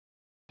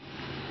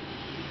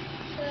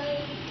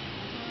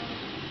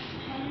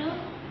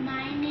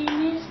My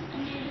name is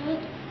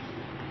Anirudh.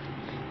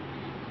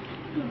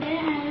 Today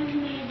I have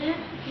made a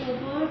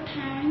robot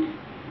hand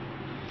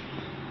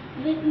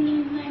with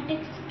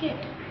pneumatic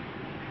kit.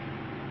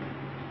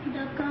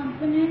 The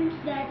components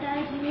that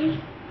are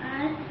used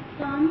are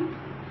pump,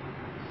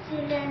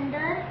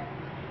 cylinder,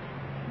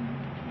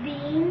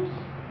 beams,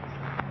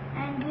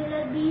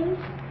 angular beams,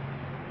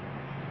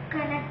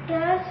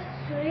 connectors,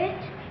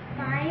 switch,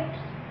 pipes,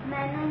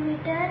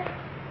 manometer,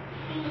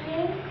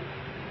 sealing,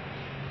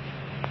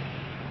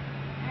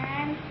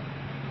 and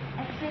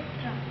etc.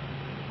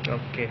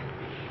 Okay.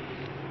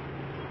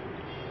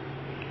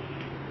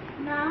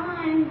 Now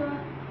I'm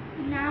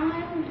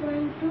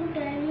going to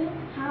tell you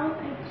how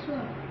it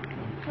works.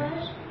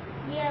 First,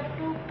 we have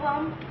to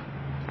pump.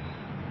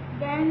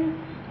 Then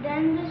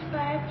this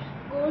pipe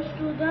goes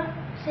to the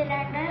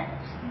cylinder.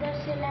 The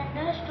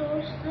cylinder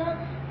stores the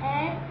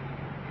air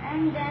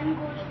and then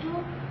goes to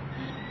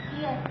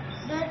here.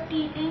 The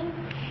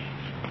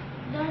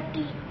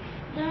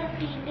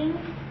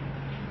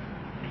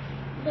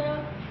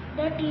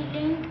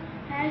teeling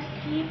has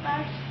three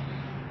parts.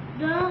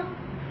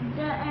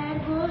 The air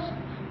goes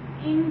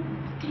in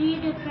three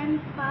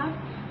different parts.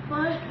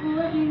 First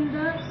goes in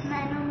the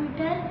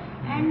manometer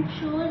and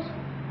shows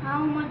how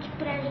much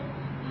pressure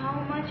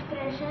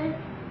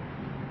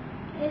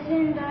is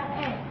in the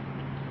air.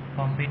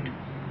 Pump it.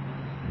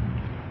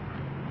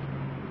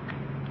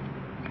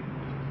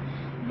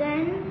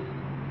 Then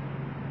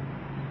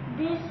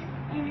this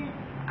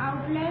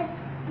outlet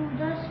to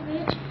the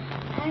switch,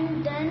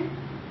 and then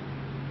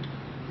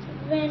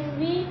when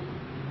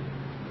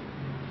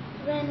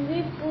we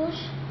push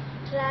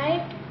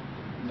right,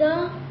 the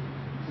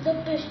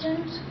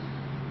piston.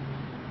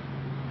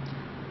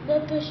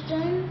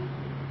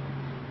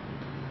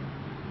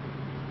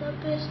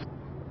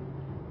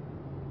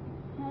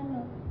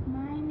 Hello,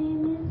 my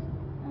name is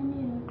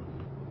Anirudh.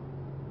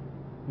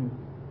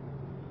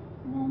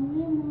 When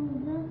we move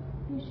the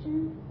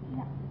piston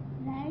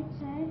right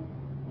side,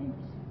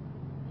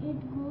 it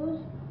goes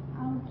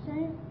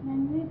outside. When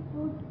we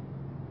pull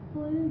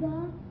the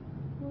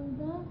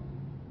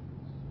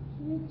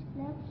switch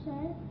left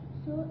side,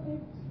 so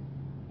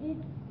it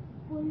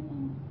pull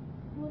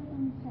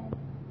inside.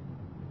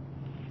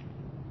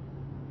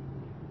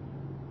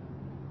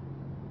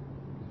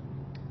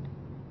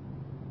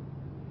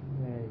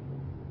 Very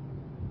good.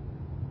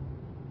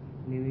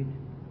 Leave it.